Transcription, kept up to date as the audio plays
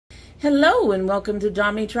Hello and welcome to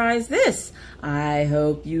domytriesthis. I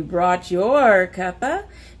hope you brought your cuppa.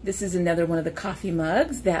 This is another one of the coffee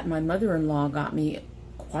mugs that my mother-in-law got me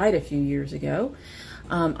quite a few years ago.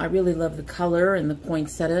 I really love the color and the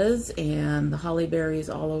poinsettias and the holly berries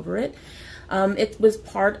all over it. It was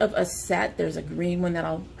part of a set. There's a green one that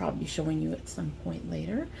I'll probably be showing you at some point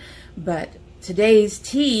later. But today's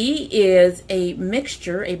tea is a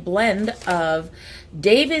mixture, a blend of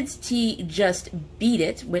David's Tea Just Beat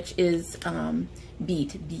It, which is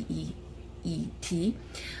beet, B-E-E-T,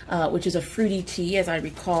 which is a fruity tea, as I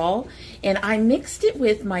recall. And I mixed it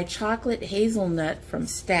with my chocolate hazelnut from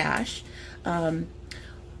Stash.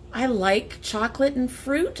 I like chocolate and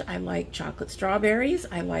fruit. I like chocolate strawberries.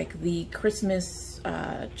 I like the Christmas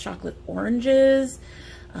chocolate oranges.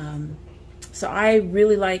 So I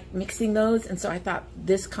really like mixing those, and so I thought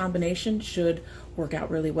this combination should work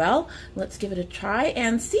out really well. Let's give it a try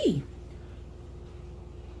and see.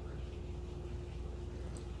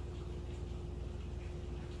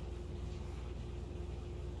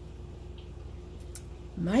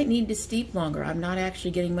 Might need to steep longer. I'm not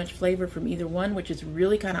actually getting much flavor from either one, which is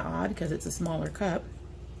really kind of odd because it's a smaller cup.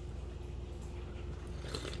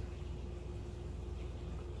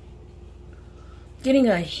 Getting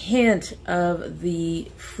a hint of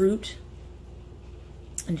the fruit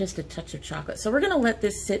and just a touch of chocolate. So we're going to let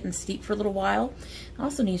this sit and steep for a little while. It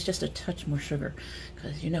also needs just a touch more sugar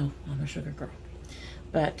because, you know, I'm a sugar girl.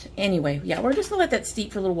 But anyway, yeah, we're just going to let that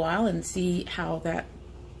steep for a little while and see how that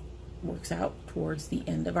works out towards the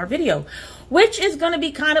end of our video, which is going to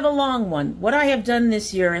be kind of a long one. What I have done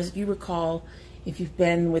this year, as you recall, if you've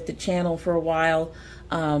been with the channel for a while,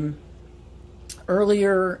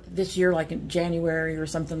 earlier this year, like in January or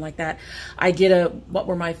something like that, I did what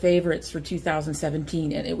were my favorites for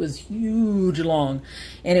 2017, and it was huge long,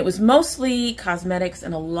 and it was mostly cosmetics,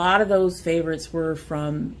 and a lot of those favorites were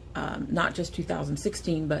from not just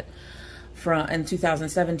 2016 but and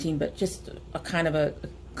 2017, but just a kind of a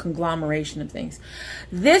conglomeration of things.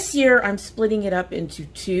 This year I'm splitting it up into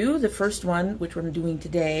two. The first one, which I'm doing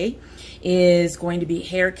today, is going to be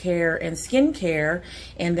hair care and skin care,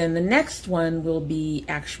 and then the next one will be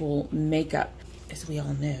actual makeup. As we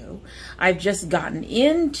all know, I've just gotten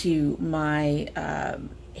into my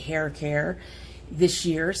hair care this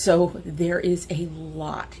year, so there is a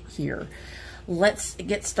lot here. Let's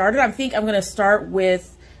get started. I think I'm going to start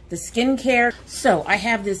with the skincare. So I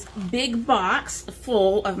have this big box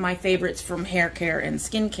full of my favorites from hair care and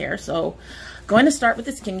skincare. So I'm going to start with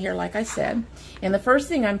the skincare, like I said. And the first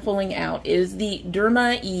thing I'm pulling out is the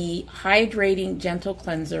Derma Hydrating Gentle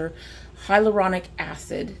Cleanser Hyaluronic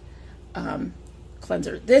Acid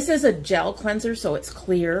cleanser. This is a gel cleanser, so it's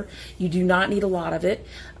clear. You do not need a lot of it.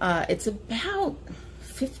 It's about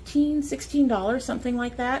 $15, $16, something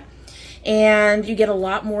like that. And you get a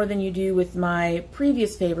lot more than you do with my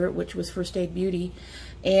previous favorite, which was First Aid Beauty.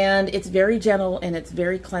 And it's very gentle and it's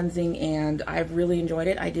very cleansing, and I've really enjoyed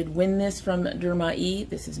it. I did win this from Derma.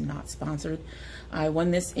 This is not sponsored. I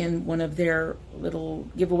won this in one of their little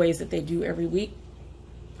giveaways that they do every week,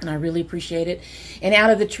 and I really appreciate it. And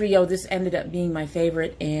out of the trio, this ended up being my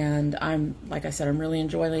favorite, and like I said, I'm really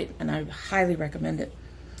enjoying it, and I highly recommend it.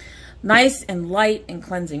 Nice and light and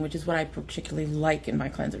cleansing, which is what I particularly like in my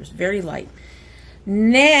cleansers. Very light.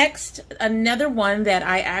 Next, another one that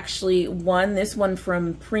I actually won, this one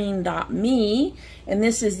from Preen.me, and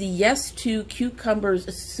this is the YesTo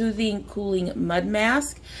Cucumbers Soothing Cooling Mud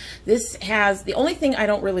Mask. This has, the only thing I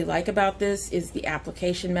don't really like about this is the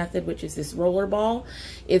application method, which is this roller ball.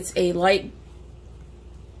 It's a light,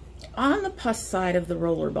 on the pus side of the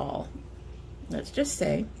roller ball, let's just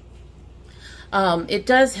say. It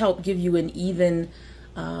does help give you an even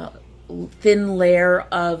thin layer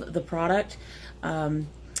of the product.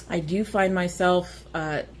 I do find myself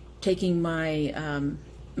taking my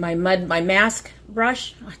my mask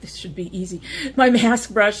brush, this should be easy, my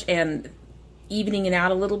mask brush, and evening it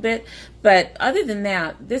out a little bit. But other than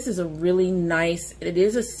that, this is a really nice, it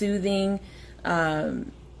is a soothing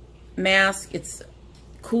mask. It's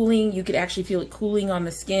cooling. You could actually feel it cooling on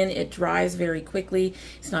the skin. It dries very quickly.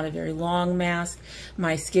 It's not a very long mask.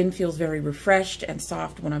 My skin feels very refreshed and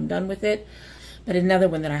soft when I'm done with it. But another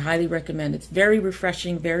one that I highly recommend. It's very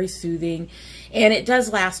refreshing, very soothing, and it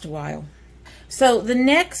does last a while. So the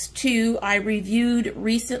next two I reviewed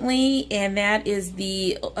recently, and that is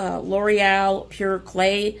the L'Oreal Pure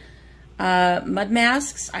Clay mud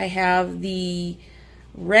masks. I have the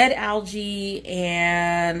red algae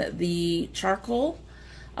and the charcoal.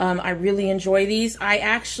 I really enjoy these. I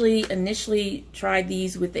actually initially tried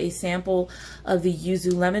these with a sample of the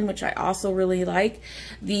Yuzu lemon, which I also really like.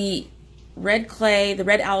 The red clay, the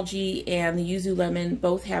red algae, and the Yuzu lemon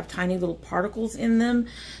both have tiny little particles in them,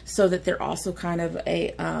 so that they're also kind of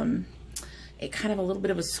a little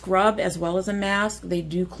bit of a scrub as well as a mask. They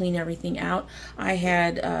do clean everything out. I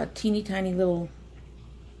had teeny tiny little,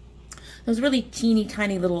 those really teeny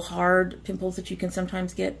tiny little hard pimples that you can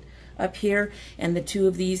sometimes get up here, and the two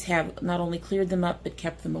of these have not only cleared them up but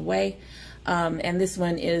kept them away. And this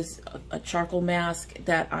one is a charcoal mask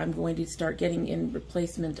that I'm going to start getting in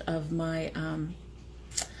replacement of my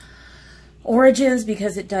Origins,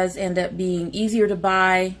 because it does end up being easier to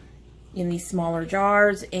buy in these smaller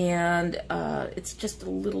jars, and it's just a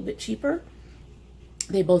little bit cheaper.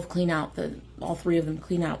 They both clean out, all three of them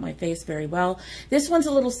clean out my face very well. This one's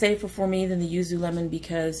a little safer for me than the Yuzu lemon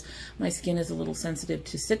because my skin is a little sensitive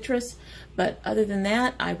to citrus. But other than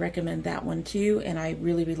that, I recommend that one too, and I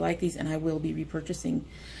really, really like these, and I will be repurchasing.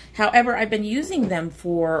 However, I've been using them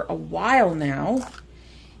for a while now,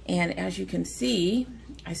 and as you can see,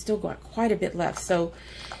 I still got quite a bit left. So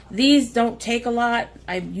these don't take a lot.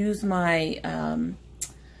 I use my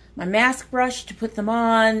my mask brush to put them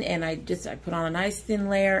on, and I put on a nice thin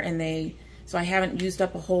layer, and so I haven't used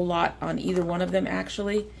up a whole lot on either one of them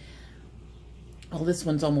actually. Oh, this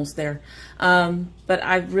one's almost there. But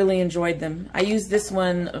I've really enjoyed them. I use this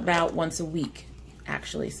one about once a week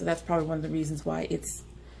actually, so that's probably one of the reasons why it's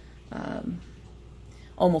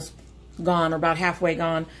almost gone, or about halfway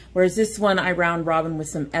gone, whereas this one I round robin with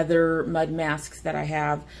some other mud masks that I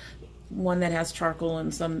have, one that has charcoal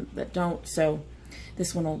and some that don't, so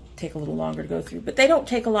this one will take a little longer to go through, but they don't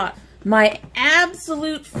take a lot. My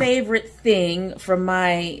absolute favorite thing from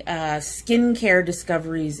my skincare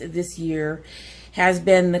discoveries this year has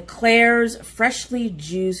been the Klairs Freshly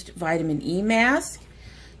Juiced Vitamin E Mask.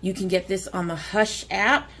 You can get this on the Hush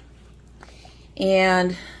app,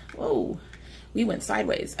 and whoa, we went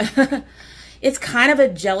sideways. It's kind of a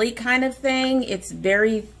jelly kind of thing. It's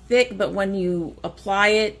very thick, but when you apply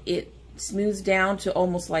it, it smooths down to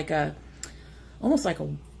almost like a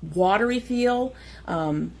watery feel.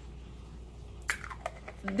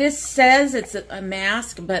 This says it's a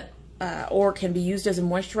mask, but or can be used as a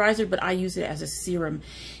moisturizer, but I use it as a serum.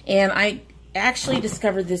 And I actually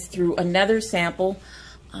discovered this through another sample.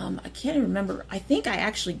 I can't even remember. I think I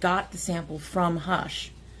actually got the sample from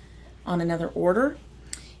Hush on another order,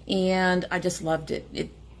 and I just loved it.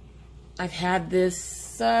 I've had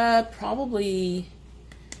this probably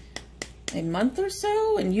a month or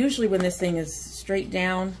so, and usually when this thing is straight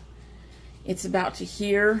down, it's about to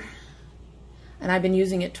here, and I've been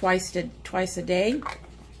using it twice a day.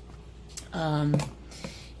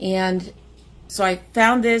 And so I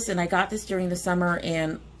found this, and I got this during the summer,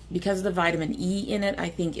 and because of the vitamin E in it, I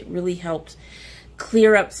think it really helped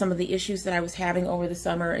clear up some of the issues that I was having over the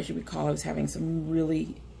summer. As you recall, I was having some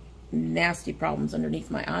really nasty problems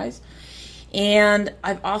underneath my eyes. And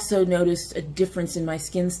I've also noticed a difference in my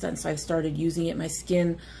skin since I've started using it. My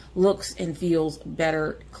skin looks and feels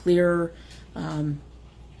better, clearer.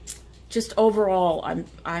 Just overall,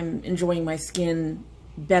 I'm enjoying my skin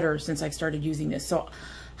better since I've started using this. So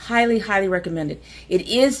highly, highly recommend it. It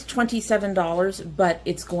is $27, but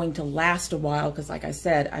it's going to last a while because, like I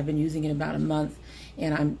said, I've been using it about a month,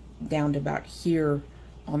 and I'm down to about here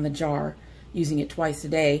on the jar, using it twice a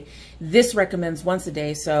day. This recommends once a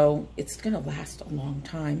day, so it's going to last a long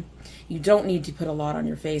time. You don't need to put a lot on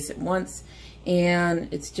your face at once, and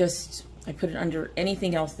it's just, I put it under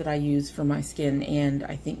anything else that I use for my skin, and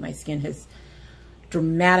I think my skin has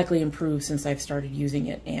dramatically improved since I've started using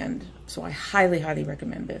it, and so I highly, highly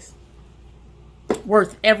recommend this.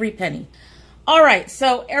 Worth every penny. All right,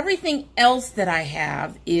 so everything else that I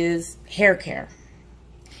have is hair care.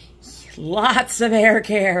 Lots of hair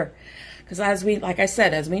care. Because like I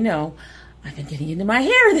said, as we know, I've been getting into my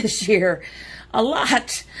hair this year a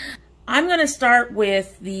lot. I'm going to start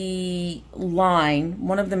with the line.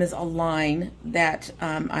 One of them is a line that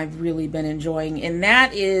I've really been enjoying, and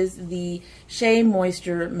that is the Shea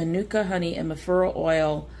Moisture Manuka Honey and Mafura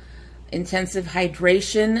Oil Intensive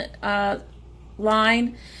Hydration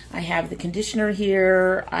line. I have the conditioner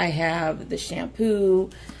here. I have the shampoo.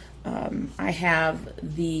 I have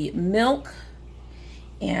the milk.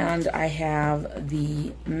 And I have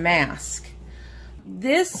the mask.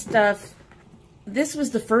 This stuff, this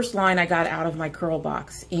was the first line I got out of my curl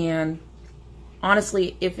box. And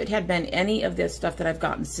honestly, if it had been any of this stuff that I've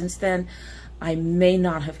gotten since then, I may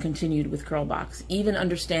not have continued with curl box. Even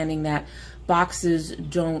understanding that boxes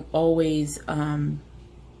don't always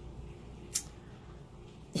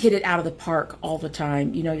hit it out of the park all the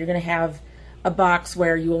time. You know, you're going to have a box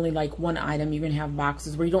where you only like one item. You're going to have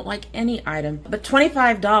boxes where you don't like any item. But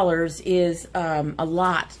 $25 is a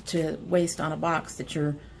lot to waste on a box that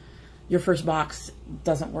you're your first box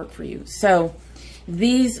doesn't work for you. So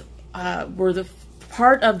these were the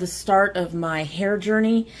part of the start of my hair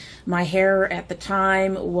journey. My hair at the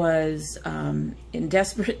time was in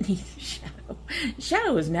desperate need of Shadow.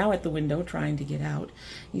 Shadow is now at the window trying to get out.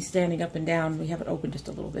 He's standing up and down. We have it open just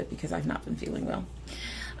a little bit because I've not been feeling well.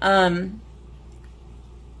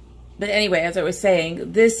 But anyway, as I was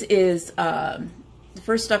saying, this is the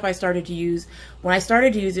first stuff I started to use. When I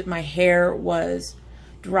started to use it, my hair was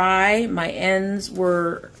dry. My ends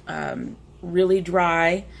were really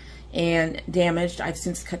dry and damaged. I've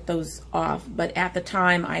since cut those off, but at the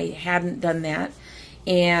time I hadn't done that.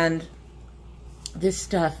 And this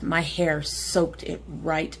stuff, my hair soaked it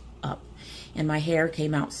right up, and my hair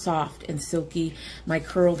came out soft and silky. My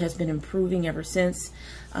curl has been improving ever since.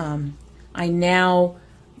 I now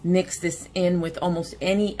mix this in with almost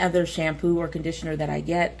any other shampoo or conditioner that I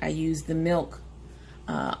get. I use the milk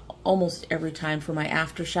almost every time for my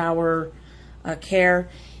after shower care,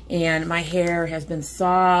 and my hair has been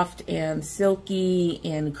soft and silky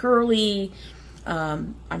and curly.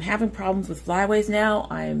 I'm having problems with flyaways now.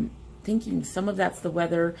 I'm thinking some of that's the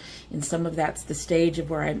weather and some of that's the stage of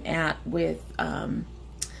where I'm at with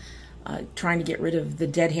trying to get rid of the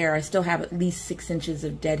dead hair. I still have at least 6 inches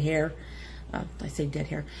of dead hair. I say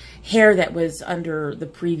dead hair that was under the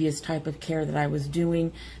previous type of care that I was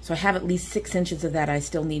doing. So I have at least 6 inches of that I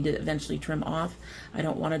still need to eventually trim off. I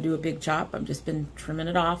don't want to do a big chop. I've just been trimming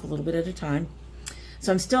it off a little bit at a time.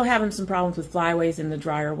 So I'm still having some problems with flyaways in the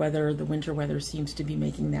drier weather. The winter weather seems to be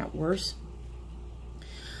making that worse.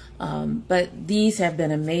 But these have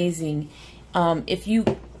been amazing.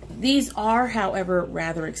 These are, however,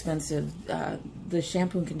 rather expensive. The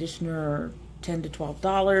shampoo and conditioner are $10 to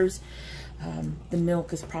 $12. The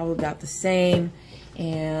milk is probably about the same.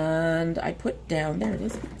 And I put down, there it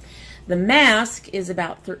is. The mask is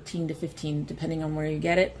about $13 to $15, depending on where you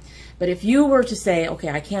get it. But if you were to say, okay,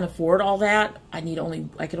 I can't afford all that, I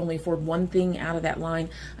could only afford one thing out of that line,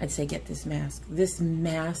 I'd say get this mask. This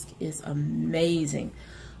mask is amazing.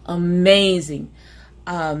 Amazing.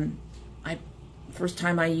 First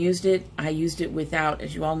time I used it without,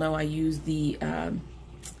 as you all know, I used the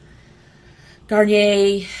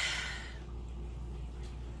Garnier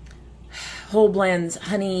Whole Blends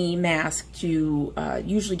Honey Mask to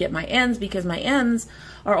usually get my ends, because my ends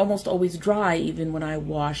are almost always dry even when I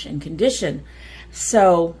wash and condition.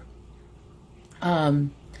 So, but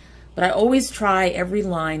I always try every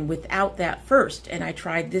line without that first, and I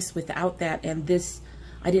tried this without that, and this,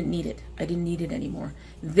 I didn't need it. I didn't need it anymore.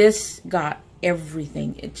 This got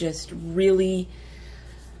everything. It just really,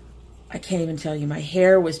 I can't even tell you. My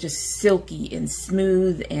hair was just silky and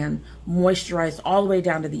smooth and moisturized all the way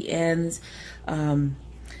down to the ends.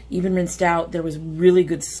 Even rinsed out. There was really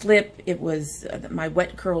good slip. It was, my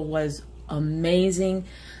wet curl was amazing.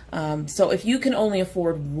 So if you can only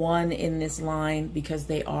afford one in this line, because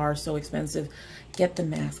they are so expensive, get the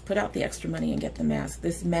mask. Put out the extra money and get the mask.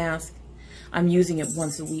 This mask, I'm using it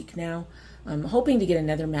once a week now. I'm hoping to get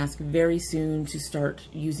another mask very soon to start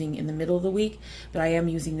using in the middle of the week, but I am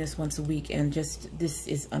using this once a week, and just, this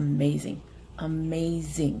is amazing.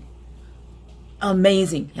 Amazing.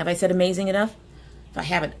 Amazing. Have I said amazing enough? If I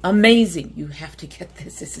haven't, amazing. You have to get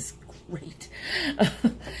this. This is great.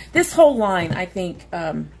 This whole line, I think,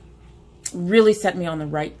 really set me on the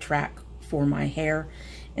right track for my hair,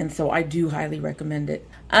 and so I do highly recommend it.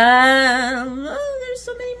 There's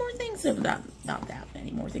so many more things, not that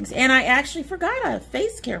many more things. And I actually forgot a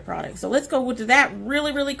face care product. So let's go to that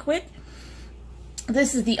really, really quick.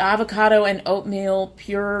 This is the Avocado and Oatmeal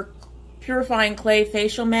Purifying Clay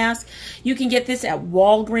Facial Mask. You can get this at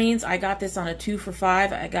Walgreens. I got this on a 2 for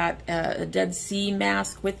 $5. I got a Dead Sea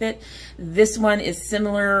mask with it. This one is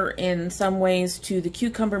similar in some ways to the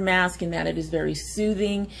cucumber mask in that it is very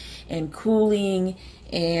soothing and cooling,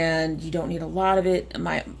 and you don't need a lot of it.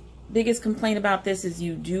 My biggest complaint about this is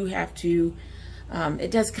you do have to, it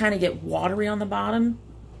does kind of get watery on the bottom.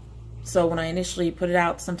 So when I initially put it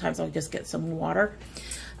out, sometimes I'll just get some water.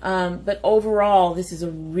 But overall, this is a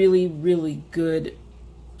really, really good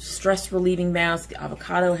stress relieving mask.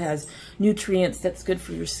 Avocado has nutrients that's good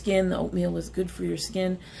for your skin. The oatmeal is good for your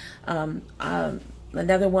skin.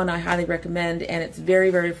 Another one I highly recommend, and it's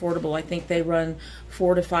very, very affordable. I think they run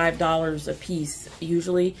 $4 to $5 a piece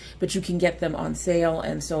usually, but you can get them on sale.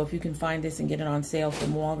 And so if you can find this and get it on sale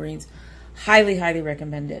from Walgreens, highly, highly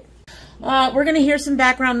recommend it. We're going to hear some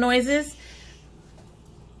background noises.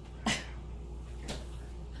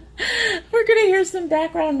 We're going to hear some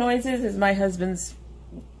background noises as my husband's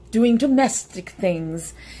doing domestic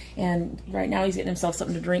things. And right now he's getting himself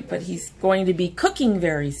something to drink, but he's going to be cooking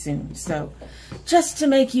very soon. So just to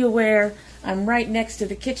make you aware, I'm right next to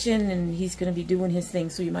the kitchen, and he's going to be doing his thing,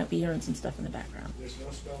 so you might be hearing some stuff in the background. There's no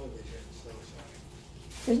smell-o-vision.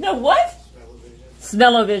 There's no what?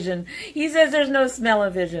 Smell-o-vision. He says there's no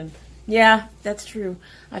smell-o-vision. Yeah, that's true.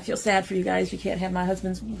 I feel sad for you guys. You can't have my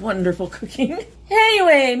husband's wonderful cooking.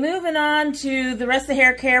 Anyway, moving on to the rest of the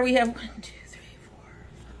hair care. We have 1, 2, 3, 4,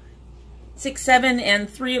 5, 6, 7, and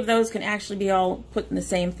 3 of those can actually be all put in the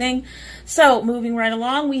same thing. So, moving right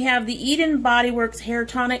along, we have the Eden Bodyworks Hair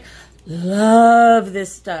Tonic. Love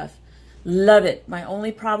this stuff. Love it. My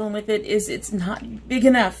only problem with it is it's not big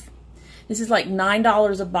enough. This is like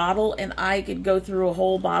 $9 a bottle, and I could go through a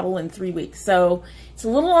whole bottle in 3 weeks. So it's a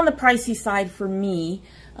little on the pricey side for me.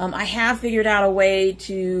 I have figured out a way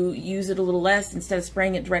to use it a little less. Instead of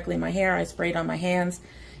spraying it directly in my hair, I spray it on my hands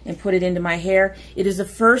and put it into my hair. It is the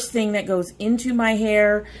first thing that goes into my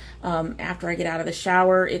hair after I get out of the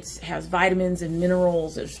shower. It has vitamins and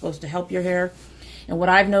minerals that are supposed to help your hair. And what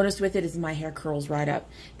I've noticed with it is my hair curls right up.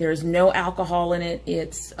 There's no alcohol in it.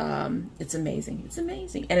 It's amazing. It's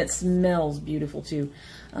amazing. And it smells beautiful too.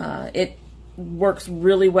 It works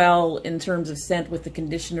really well in terms of scent with the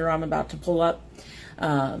conditioner I'm about to pull up.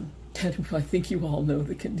 I think you all know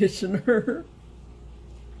the conditioner.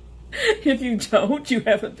 If you don't, you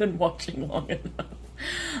haven't been watching long enough.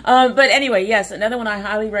 But anyway, yes, another one I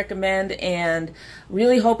highly recommend, and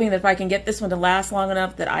really hoping that if I can get this one to last long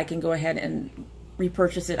enough that I can go ahead and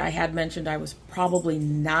repurchase it. I had mentioned I was probably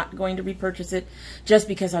not going to repurchase it just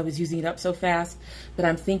because I was using it up so fast, but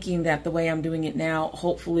I'm thinking that the way I'm doing it now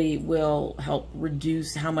hopefully will help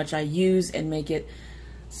reduce how much I use and make it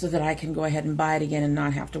so that I can go ahead and buy it again and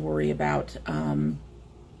not have to worry about you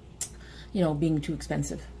know, being too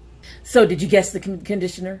expensive. So did you guess the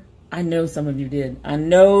conditioner? I know some of you did. I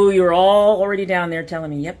know you're all already down there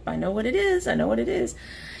telling me, yep, I know what it is. I know what it is.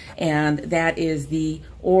 And that is the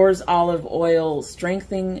Oars Olive Oil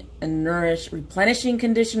Strengthening and Nourish Replenishing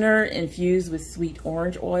Conditioner infused with sweet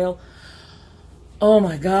orange oil. Oh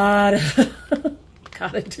my God.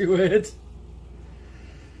 Gotta do it.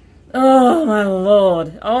 Oh my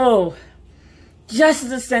Lord. Oh, just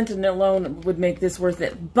the scent alone would make this worth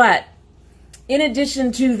it. But in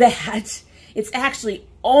addition to that, it's actually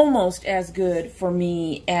almost as good for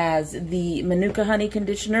me as the Manuka honey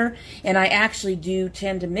conditioner, and I actually do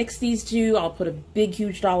tend to mix these two. I'll put a big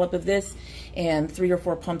huge dollop of this and 3 or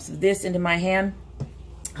 4 pumps of this into my hand.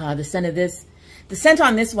 The scent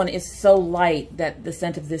on this one is so light that the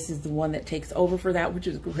scent of this is the one that takes over for that, which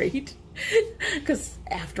is great because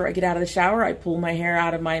after I get out of the shower, I pull my hair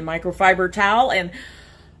out of my microfiber towel and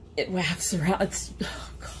it wafts around. It's,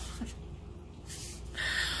 oh God.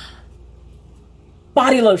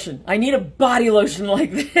 Body lotion. I need a body lotion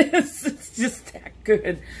like this. It's just that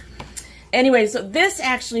good. Anyway, so this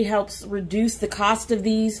actually helps reduce the cost of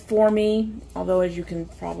these for me. Although, as you can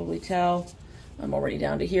probably tell, I'm already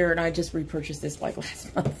down to here, and I just repurchased this like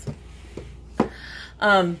last month.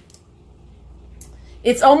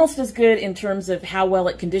 It's almost as good in terms of how well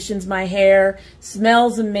it conditions my hair.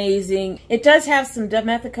 Smells amazing. It does have some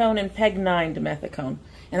dimethicone and PEG 9 dimethicone.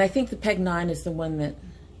 And I think the PEG 9 is the one that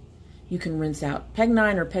you can rinse out. PEG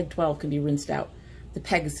 9 or PEG 12 can be rinsed out. The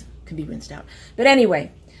PEGs can be rinsed out. But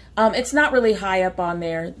anyway, it's not really high up on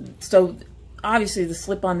there. So obviously the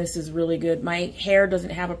slip on this is really good. My hair doesn't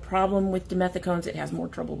have a problem with dimethicones. It has more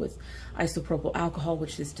trouble with isopropyl alcohol,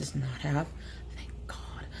 which this does not have. Thank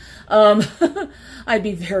God. I'd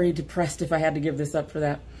be very depressed if I had to give this up for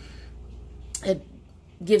that. It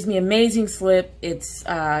gives me amazing slip. It's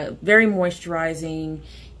very moisturizing.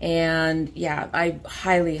 And yeah, I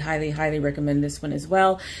highly, highly, highly recommend this one as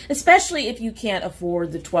well, especially if you can't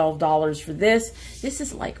afford the $12 for this. This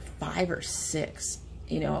is like $5 or $6,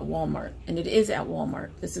 you know, at Walmart, and it is at Walmart.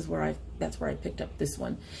 This is where that's where I picked up this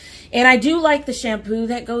one. And I do like the shampoo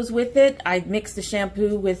that goes with it. I mix the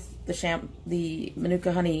shampoo with the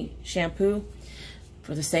Manuka honey shampoo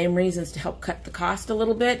for the same reasons, to help cut the cost a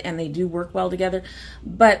little bit, and they do work well together.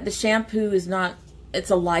 But the shampoo is not, it's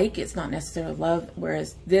a like, it's not necessarily love,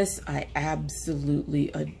 whereas this I absolutely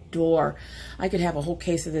adore. I could have a whole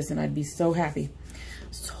case of this and I'd be so happy.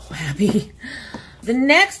 So happy. The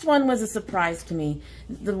next one was a surprise to me.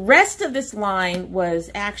 The rest of this line was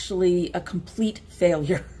actually a complete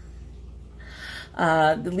failure.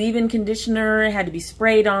 The leave-in conditioner had to be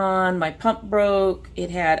sprayed on. My pump broke.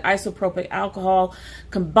 It had isopropyl alcohol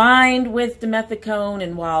combined with dimethicone,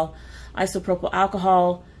 and while isopropyl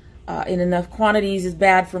alcohol in enough quantities is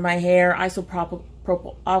bad for my hair,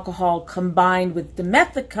 isopropyl alcohol combined with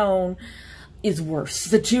dimethicone is worse.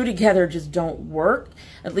 The two together just don't work,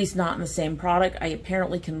 at least not in the same product. I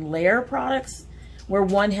apparently can layer products where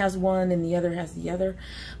one has one and the other has the other,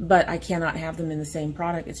 but I cannot have them in the same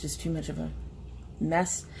product. It's just too much of a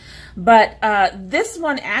mess. But this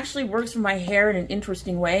one actually works for my hair in an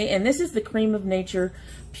interesting way, and this is the Cream of Nature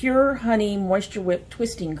Pure Honey Moisture Whip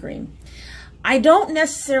Twisting Cream. I don't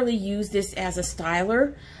necessarily use this as a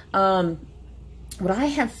styler. What I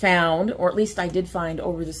have found, or at least I did find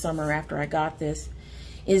over the summer after I got this,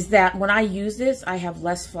 is that when I use this, I have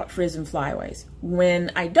less frizz and flyaways.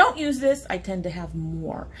 When I don't use this, I tend to have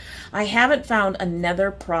more. I haven't found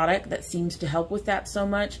another product that seems to help with that so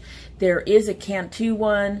much. There is a Cantu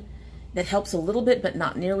one that helps a little bit, but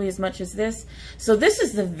not nearly as much as this. So this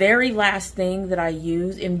is the very last thing that I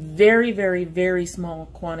use in very, very, very small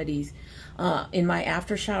quantities in my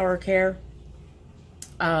after shower care,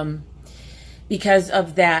 because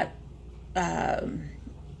of that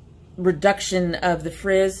reduction of the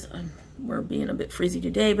frizz. We're being a bit frizzy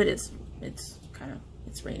today, but it's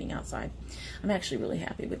raining outside. I'm actually really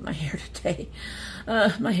happy with my hair today.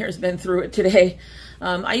 My hair's been through it today.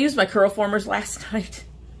 I used my curl formers last night.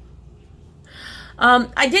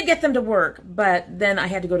 I did get them to work, but then I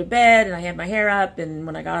had to go to bed and I had my hair up, and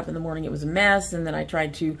when I got up in the morning it was a mess, and then I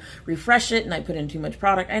tried to refresh it and I put in too much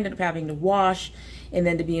product. I ended up having to wash, and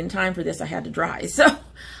then to be in time for this I had to dry. So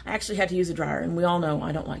I actually had to use a dryer, and we all know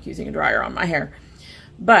I don't like using a dryer on my hair.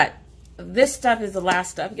 But this stuff is the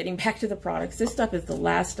last stuff, getting back to the products, this stuff is the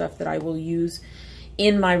last stuff that I will use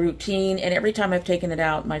in my routine, and every time I've taken it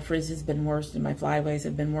out, my frizz has been worse and my flyaways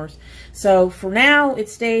have been worse. So for now, it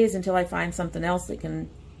stays until I find something else that can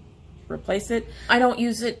replace it. I don't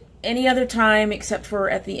use it any other time except for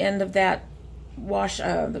at the end of that wash,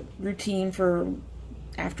 the routine for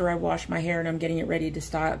after I wash my hair and I'm getting it ready to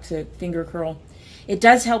start to finger curl. It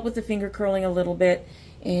does help with the finger curling a little bit,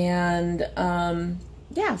 and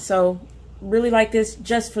yeah, so really like this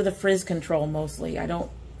just for the frizz control mostly. I don't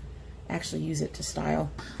actually use it to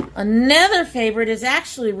style. Another favorite is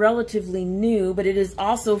actually relatively new, but it is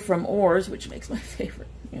also from Oars, which makes my favorite.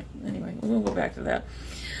 Yeah, anyway, we'll go back to that.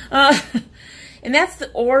 And that's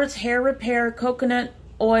the Oars Hair Repair Coconut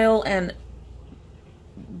Oil and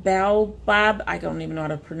Baobab, I don't even know how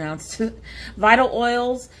to pronounce it, Vital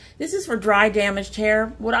Oils. This is for dry, damaged hair.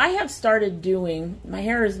 What I have started doing, my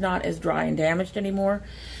hair is not as dry and damaged anymore,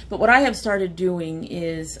 but what I have started doing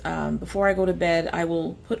is before I go to bed, I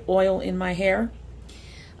will put oil in my hair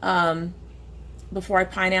before I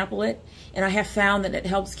pineapple it, and I have found that it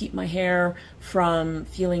helps keep my hair from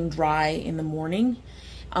feeling dry in the morning.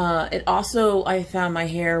 It also, I found my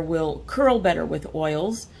hair will curl better with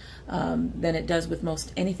oils than it does with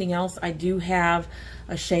most anything else. I do have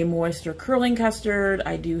a Shea Moisture Curling Custard.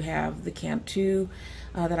 I do have the Cantu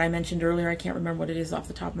that I mentioned earlier. I can't remember what it is off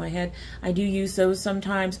the top of my head. I do use those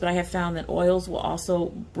sometimes, but I have found that oils will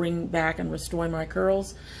also bring back and restore my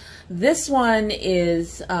curls. This one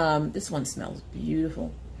is, this one smells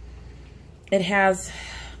beautiful. It has,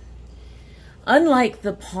 unlike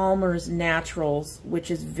the Palmer's Naturals, which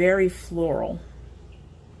is very floral,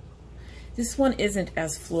 this one isn't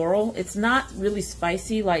as floral. It's not really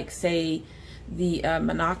spicy like, say, the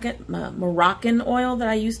Moroccan oil that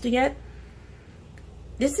I used to get.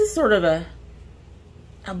 This is sort of a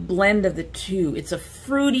blend of the two. It's a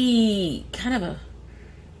fruity, kind of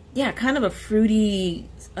a fruity,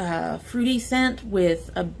 fruity scent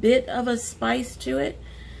with a bit of a spice to it.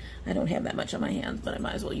 I don't have that much on my hands, but I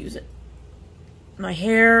might as well use it. My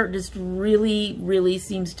hair just really, really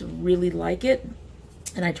seems to really like it.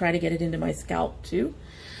 And I try to get it into my scalp too.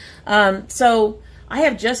 So I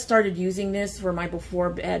have just started using this for my before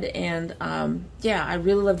bed, and yeah, I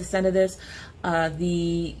really love the scent of this.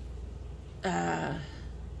 The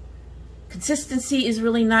consistency is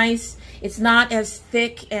really nice. It's not as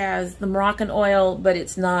thick as the Moroccan oil, but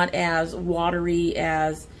it's not as watery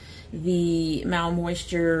as the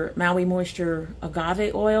Maui Moisture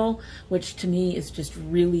Agave oil, which to me is just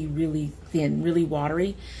really, really thin, really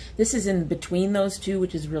watery. This is in between those two,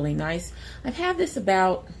 which is really nice. I've had this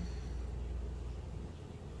about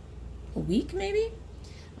a week, maybe.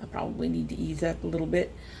 I probably need to ease up a little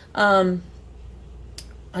bit. Another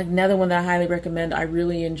one that I highly recommend. I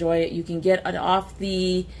really enjoy it. You can get it off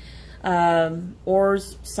the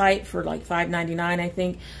Oars site for like $5.99, I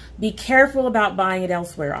think. Be careful about buying it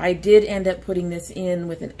elsewhere. I did end up putting this in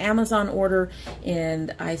with an Amazon order,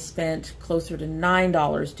 and I spent closer to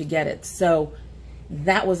 $9 to get it. So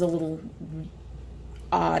that was a little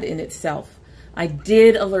odd in itself. I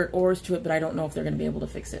did alert Oars to it, but I don't know if they're going to be able to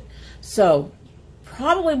fix it. So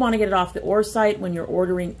probably want to get it off the Oars site when you're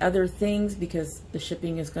ordering other things, because the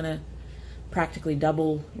shipping is going to practically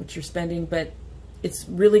double what you're spending. But it's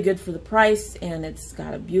really good for the price, and it's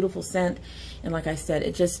got a beautiful scent. And like I said,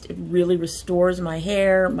 it really restores my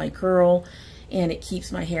hair, my curl, and it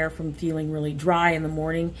keeps my hair from feeling really dry in the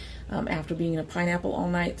morning after being in a pineapple all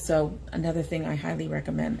night. So another thing I highly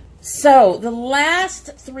recommend. So the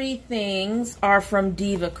last 3 things are from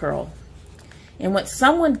Diva Curl. And what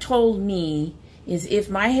someone told me is if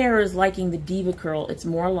my hair is liking the Diva Curl, it's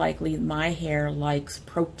more likely my hair likes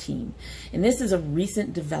protein. And this is a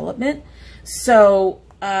recent development. So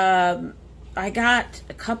I got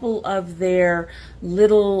a couple of their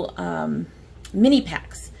little mini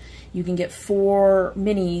packs. You can get 4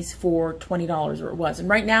 minis for $20, or it was. And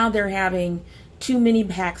right now they're having 2 mini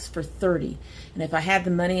packs for $30. And if I had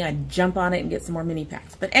the money, I'd jump on it and get some more mini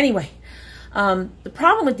packs. But anyway, the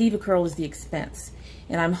problem with Diva Curl is the expense.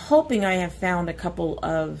 And I'm hoping I have found a couple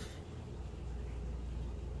of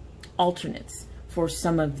alternates for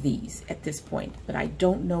some of these at this point. But I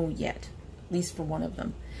don't know yet, at least for one of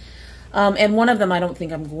them. And one of them I don't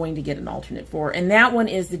think I'm going to get an alternate for. And that one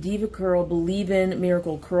is the Diva Curl Believe In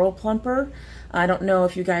Miracle Curl Plumper. I don't know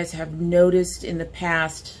if you guys have noticed in the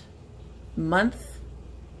past month,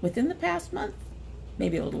 within the past month,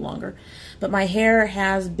 maybe a little longer, but my hair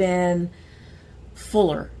has been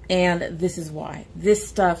fuller, and this is why. This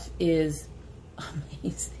stuff is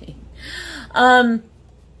amazing. I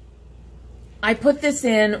put this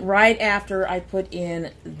in right after I put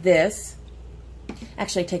in this.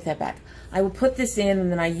 Actually, I take that back. I will put this in,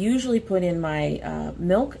 and then I usually put in my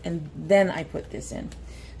milk, and then I put this in.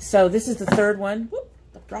 So this is the 3rd one. Whoop,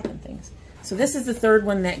 I'm dropping things. So this is the 3rd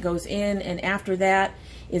one that goes in, and after that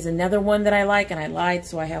is another one that I like, and I lied,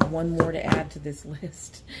 so I have one more to add to this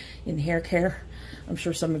list in hair care. I'm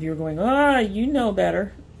sure some of you are going, oh, you know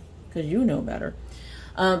better, because you know better.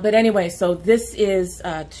 But anyway, so this is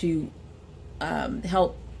to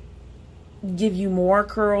help give you more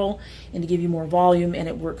curl and to give you more volume, and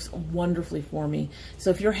it works wonderfully for me. So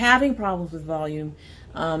if you're having problems with volume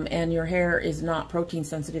and your hair is not protein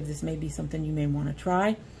sensitive, this may be something you may want to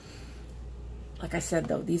try. Like I said,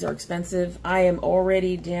 though, these are expensive. I am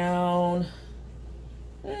already down,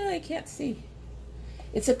 I can't see.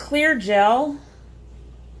 It's a clear gel,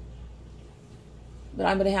 but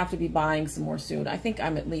I'm going to have to be buying some more soon. I think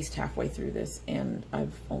I'm at least halfway through this, and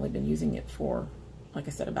I've only been using it for, like I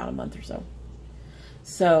said, about a month or so.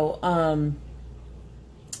 So,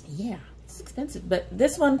 yeah, it's expensive. But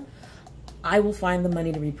this one, I will find the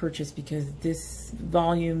money to repurchase, because this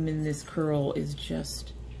volume and this curl is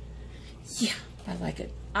just, yeah, I like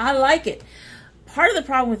it. I like it. Part of the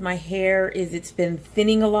problem with my hair is it's been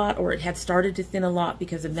thinning a lot, or it had started to thin a lot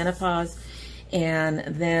because of menopause. And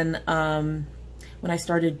then when I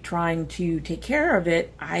started trying to take care of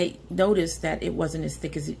it, I noticed that it wasn't as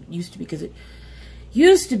thick as it used to be, because it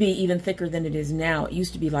used to be even thicker than it is now. It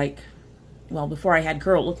used to be like, well, before I had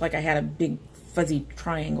curl, it looked like I had a big fuzzy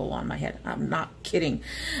triangle on my head. I'm not kidding.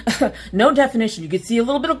 No definition. You could see a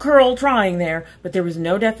little bit of curl trying there, but there was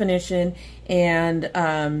no definition. And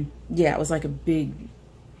yeah, it was like a big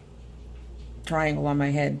triangle on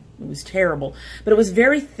my head. It was terrible, but it was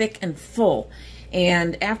very thick and full.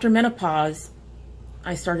 And after menopause,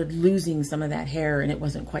 I started losing some of that hair, and it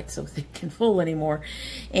wasn't quite so thick and full anymore.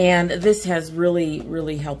 And this has really,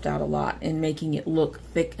 really helped out a lot in making it look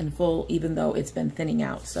thick and full, even though it's been thinning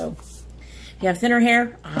out. So if you have thinner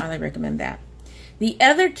hair, I highly recommend that. The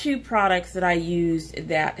other 2 products that I used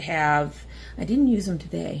that have, I didn't use them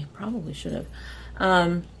today, probably should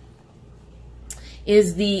have,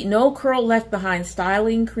 is the No Curl Left Behind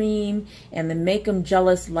Styling Cream and the Make 'em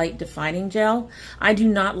Jealous Light Defining Gel. I do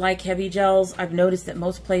not like heavy gels. I've noticed that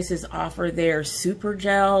most places offer their super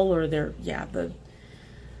gel, or their, yeah,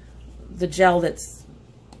 the gel that's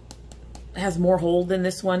has more hold than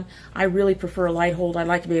this one. I really prefer a light hold. I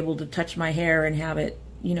like to be able to touch my hair and have it,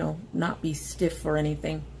 you know, not be stiff or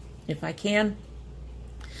anything if I can.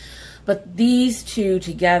 But these 2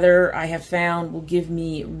 together, I have found, will give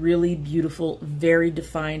me really beautiful, very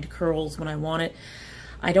defined curls when I want it.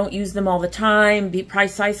 I don't use them all the time,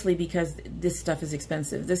 precisely because this stuff is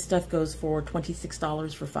expensive. This stuff goes for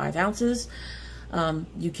 $26 for 5 ounces.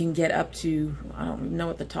 You can get up to, I don't even know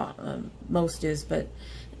what the top most is, but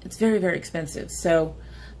it's very, very expensive. So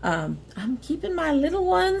I'm keeping my little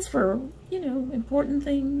ones for, you know, important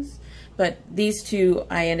things. But these 2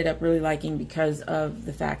 I ended up really liking because of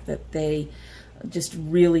the fact that they just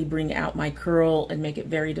really bring out my curl and make it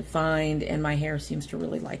very defined, and my hair seems to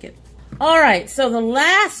really like it. All right, so the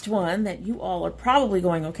last one that you all are probably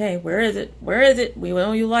going, okay, where is it? Where is it? We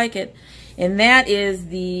know you like it. And that is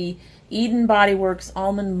the Eden Bodyworks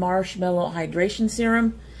Almond Marshmallow Hydration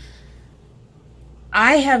Serum.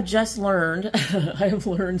 I have just learned, I have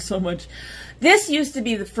learned so much, This used to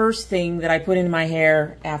be the first thing that I put in my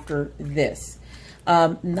hair after this.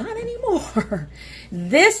 Not anymore.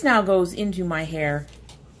 This now goes into my hair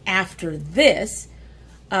after this,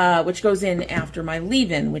 which goes in after my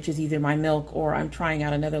leave-in, which is either my milk or I'm trying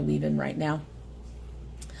out another leave-in right now.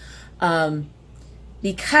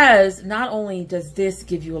 Because not only does this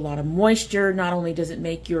give you a lot of moisture, not only does it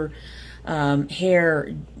make your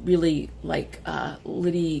hair really like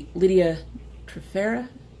Lydia Trefera.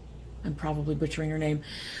 I'm probably butchering her name,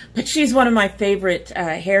 but she's one of my favorite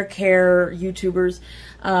hair care YouTubers,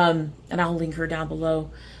 and I'll link her down below.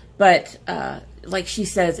 But like she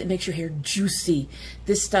says, it makes your hair juicy.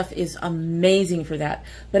 This stuff is amazing for that.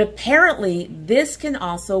 But apparently, this can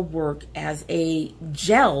also work as a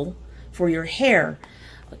gel for your hair,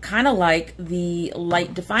 kind of like the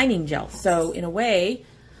light defining gel. So in a way,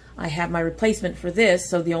 I have my replacement for this,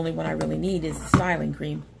 so the only one I really need is the styling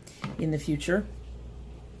cream in the future.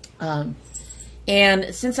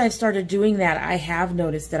 And since I've started doing that, I have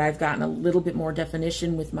noticed that I've gotten a little bit more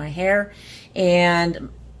definition with my hair. And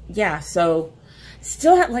yeah, so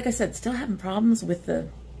still, like I said, still having problems with the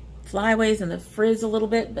flyaways and the frizz a little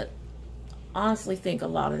bit, but honestly think a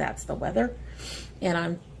lot of that's the weather. And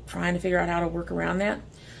I'm trying to figure out how to work around that.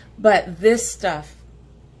 But this stuff,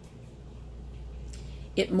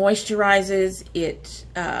 it moisturizes, it,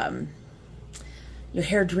 your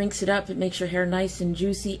hair drinks it up, it makes your hair nice and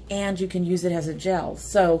juicy, and you can use it as a gel.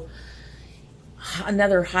 So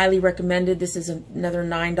another highly recommended, this is another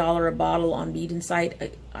 $9 a bottle on the Eden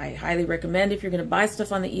site. I highly recommend if you're going to buy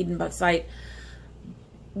stuff on the Eden site,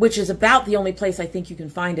 which is about the only place I think you can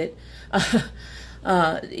find it.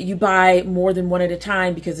 You buy more than one at a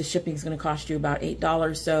time because the shipping is going to cost you about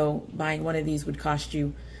 $8. So buying one of these would cost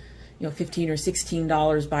you, you know, $15 or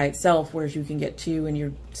 $16 by itself, whereas you can get two and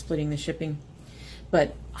you're splitting the shipping.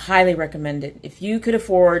 But highly recommend it. If you could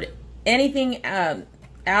afford anything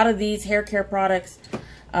out of these hair care products,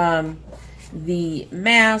 the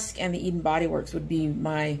Masque and the Eden Bodyworks would be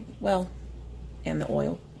my, well, and the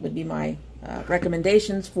oil would be my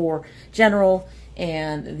recommendations for general,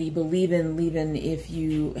 and the leave-in if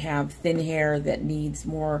you have thin hair that needs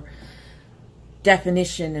more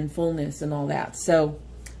definition and fullness and all that. So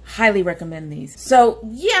highly recommend these. So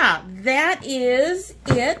yeah, that is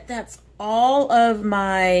it. That's all of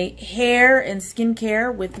my hair and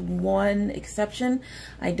skincare with one exception.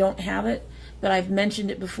 I don't have it, but I've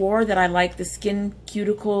mentioned it before that I like the Skin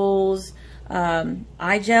Cuticles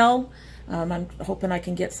eye gel. I'm hoping I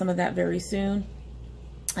can get some of that very soon.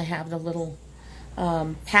 I have the little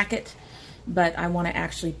packet, but I want to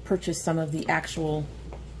actually purchase some of the actual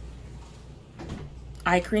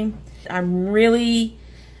eye cream. I'm really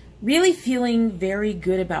feeling very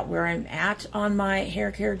good about where I'm at on my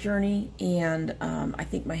hair care journey, and I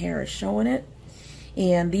think my hair is showing it.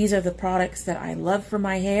 And these are the products that I love for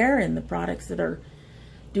my hair and the products that are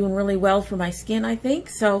doing really well for my skin, I think.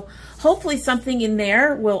 So hopefully something in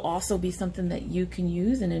there will also be something that you can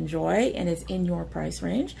use and enjoy and is in your price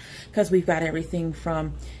range, because we've got everything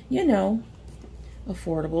from, you know,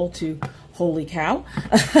 affordable to holy cow.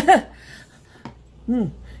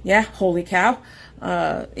 Yeah, holy cow.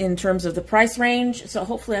 In terms of the price range. So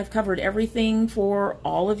hopefully I've covered everything for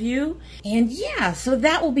all of you. And yeah, so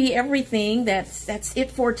that will be everything. That's it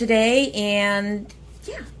for today. And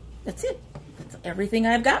yeah, that's it. That's everything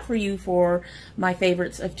I've got for you for my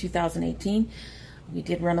favorites of 2018. We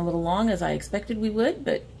did run a little long, as I expected we would,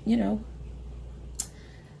 but you know,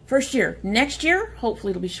 first year. Next year,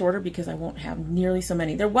 hopefully it'll be shorter because I won't have nearly so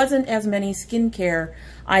many. There wasn't as many skincare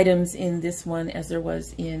items in this one as there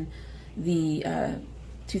was in the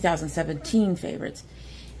 2017 favorites.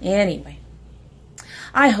 Anyway,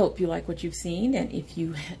 I hope you like what you've seen, and if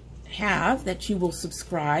you have, that you will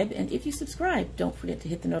subscribe. And if you subscribe, don't forget to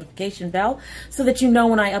hit the notification bell so that you know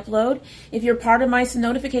when I upload. If you're part of my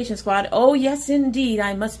notification squad, oh yes indeed,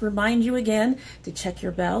 I must remind you again to check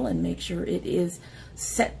your bell and make sure it is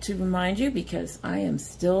set to remind you, because I am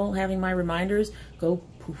still having my reminders go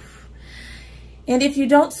poof. And if you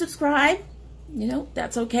don't subscribe, you know,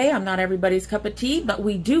 that's okay. I'm not everybody's cup of tea, but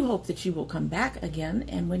we do hope that you will come back again.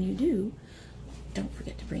 And when you do, don't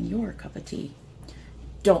forget to bring your cup of tea.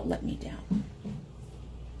 Don't let me down.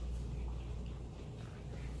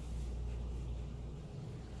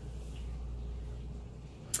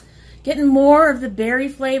 Getting more of the berry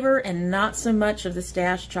flavor and not so much of the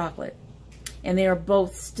stash chocolate. And they are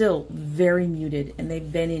both still very muted, and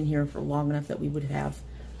they've been in here for long enough that we would have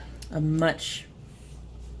a much...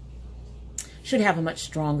 should have a much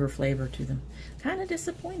stronger flavor to them. Kind of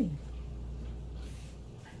disappointing.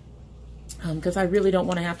 Because I really don't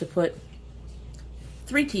want to have to put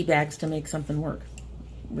 3 tea bags to make something work.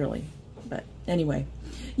 Really. But Anyway,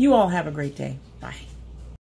 you all have a great day. Bye.